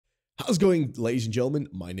How's it going, ladies and gentlemen?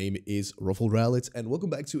 My name is RuffledRowlit, and welcome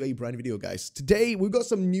back to a brand new video, guys. Today, we've got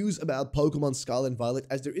some news about Pokemon Scarlet and Violet,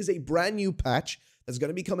 as there is a brand new patch that's going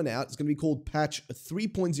to be coming out. It's going to be called patch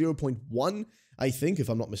 3.0.1, I think, if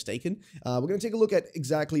I'm not mistaken. We're going to take a look at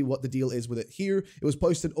exactly what the deal is with it here. It was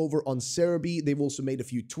posted over on Cerebi. They've also made a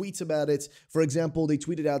few tweets about it. For example, they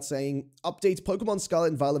tweeted out saying, update Pokemon Scarlet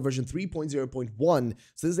and Violet version 3.0.1.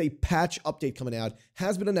 So this is a patch update coming out.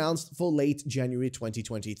 Has been announced for late January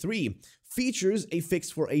 2023. Features a fix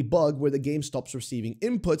for a bug where the game stops receiving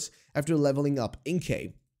inputs after leveling up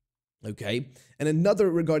Inkay. Okay, and another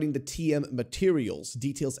regarding the TM materials,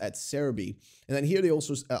 details at Cerebi. And then here they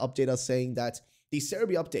also update us saying that the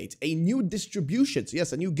Cerebi update, a new distribution, so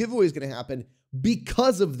yes, a new giveaway is going to happen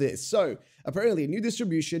because of this. So apparently a new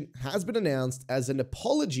distribution has been announced as an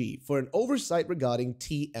apology for an oversight regarding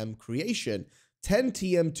TM creation. 10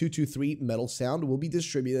 TM223 Metal Sound will be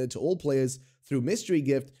distributed to all players through Mystery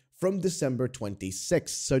Gift from December 26th.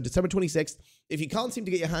 So December 26th, if you can't seem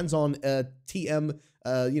to get your hands on TM,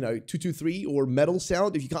 223 or Metal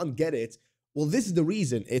Sound, if you can't get it, well, this is the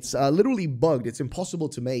reason. It's literally bugged. It's impossible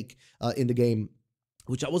to make in the game,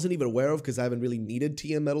 which I wasn't even aware of because I haven't really needed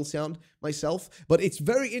TM Metal Sound myself. But it's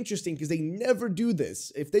very interesting because they never do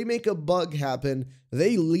this. If they make a bug happen,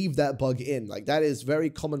 they leave that bug in. Like, that is very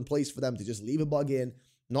commonplace for them to just leave a bug in,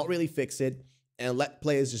 not really fix it, and let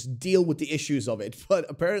players just deal with the issues of it. But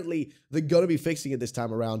apparently, they're going to be fixing it this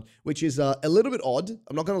time around, which is a little bit odd.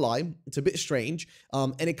 I'm not going to lie. It's a bit strange.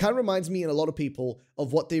 And it kind of reminds me and a lot of people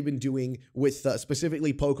of what they've been doing with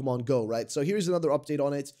specifically Pokemon Go, right? So here's another update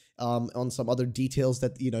on it, on some other details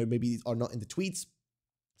that, maybe are not in the tweets,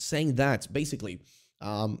 saying that basically,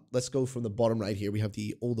 let's go from the bottom right here. We have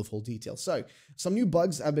all the full details. So some new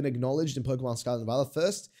bugs have been acknowledged in Pokemon Scarlet and Violet.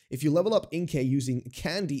 First, if you level up Inkay using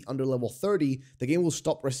Candy under level 30, the game will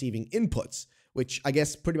stop receiving inputs, which I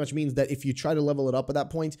guess pretty much means that if you try to level it up at that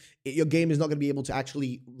point, your game is not going to be able to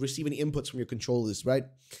actually receive any inputs from your controllers, right?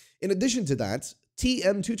 In addition to that,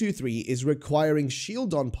 TM223 is requiring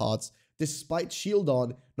Shieldon parts despite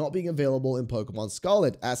Shieldon not being available in Pokemon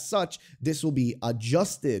Scarlet. As such, this will be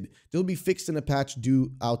adjusted. They'll be fixed in a patch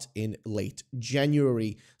due out in late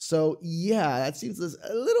January. So yeah, that seems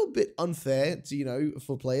a little bit unfair to,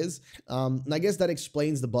 for players. And I guess that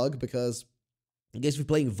explains the bug, because I guess if you're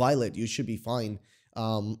playing Violet, you should be fine.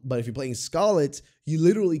 But if you're playing Scarlet, you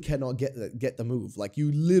literally cannot get the move. Like,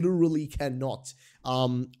 you literally cannot.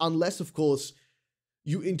 Unless, of course,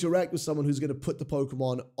 you interact with someone who's going to put the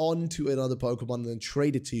Pokemon onto another Pokemon and then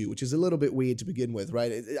trade it to you, which is a little bit weird to begin with,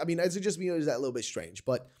 right? I mean, as it just means that a little bit strange.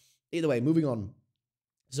 But either way, moving on.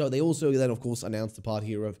 So they also then, of course, announced the part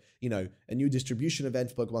here of, a new distribution event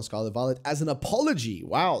for Pokemon Scarlet and Violet as an apology.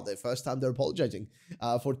 Wow, the first time they're apologizing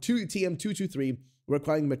for TM223,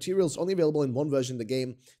 requiring materials only available in one version of the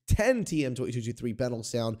game. 10 TM223 Metal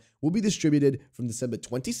Sound will be distributed from December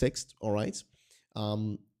 26th, all right?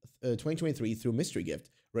 2023 through Mystery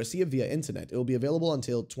Gift, received via internet. It will be available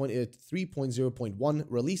until 3.0.1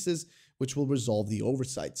 releases, which will resolve the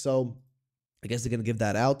oversight. So I guess they're going to give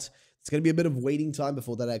that out. It's going to be a bit of waiting time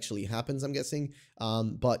before that actually happens, I'm guessing.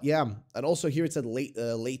 But yeah, and also here it said late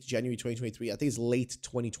January 2023. I think it's late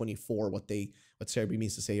 2024. What Cerebi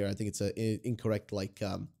means to say here. I think it's a incorrect, like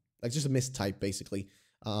just a mistype basically.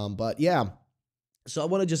 But yeah, so I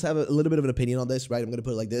want to just have a little bit of an opinion on this, right? I'm going to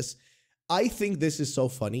put it like this. I think this is so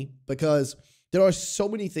funny because there are so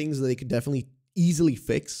many things that they could definitely easily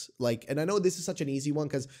fix. Like, and I know this is such an easy one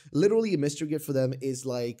because literally a mystery gift for them is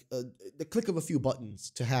like the click of a few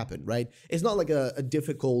buttons to happen, right? It's not like a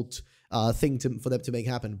difficult thing for them to make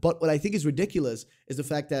happen. But what I think is ridiculous is the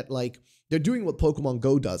fact that, like, they're doing what Pokemon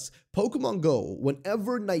Go does. Pokemon Go,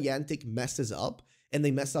 whenever Niantic messes up, and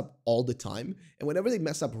they mess up all the time. And whenever they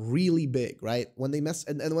mess up really big, right? When they mess,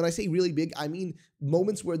 and when I say really big, I mean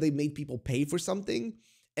moments where they made people pay for something,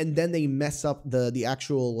 and then they mess up the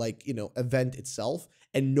actual, like, event itself,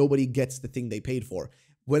 and nobody gets the thing they paid for.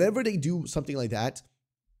 Whenever they do something like that,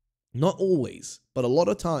 not always, but a lot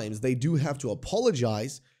of times, they do have to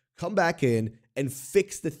apologize, come back in, and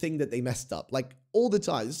fix the thing that they messed up. Like, all the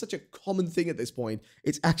time. It's such a common thing at this point.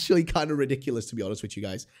 It's actually kind of ridiculous, to be honest with you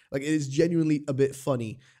guys. Like, it is genuinely a bit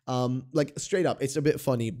funny. Like, straight up, it's a bit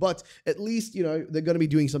funny. But at least, they're going to be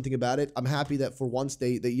doing something about it. I'm happy that for once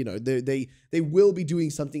they will be doing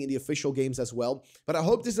something in the official games as well. But I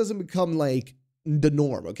hope this doesn't become, like, the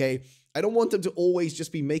norm, okay? I don't want them to always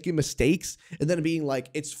just be making mistakes and then being like,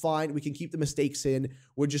 it's fine, we can keep the mistakes in,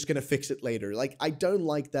 we're just going to fix it later. Like, I don't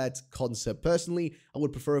like that concept. Personally, I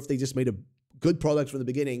would prefer if they just made a good product from the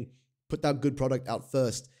beginning, put that good product out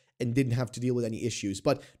first, and didn't have to deal with any issues.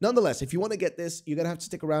 But nonetheless, if you want to get this, you're going to have to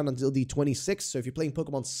stick around until the 26th. So if you're playing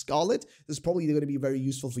Pokemon Scarlet, this is probably going to be very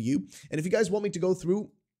useful for you. And if you guys want me to go through,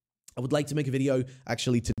 I would like to make a video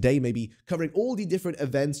actually today, maybe covering all the different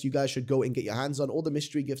events you guys should go and get your hands on, all the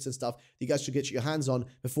mystery gifts and stuff you guys should get your hands on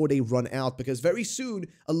before they run out, because very soon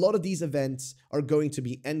a lot of these events are going to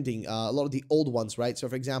be ending, a lot of the old ones, right? So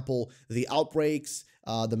for example, the outbreaks,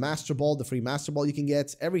 the Master Ball, the free Master Ball you can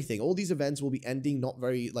get, everything. All these events will be ending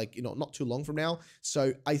not too long from now.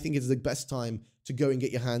 So I think it's the best time to go and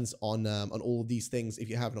get your hands on all of these things if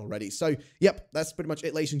you haven't already. So, yep, that's pretty much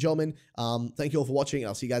it, ladies and gentlemen. Thank you all for watching, and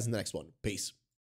I'll see you guys in the next one. Peace.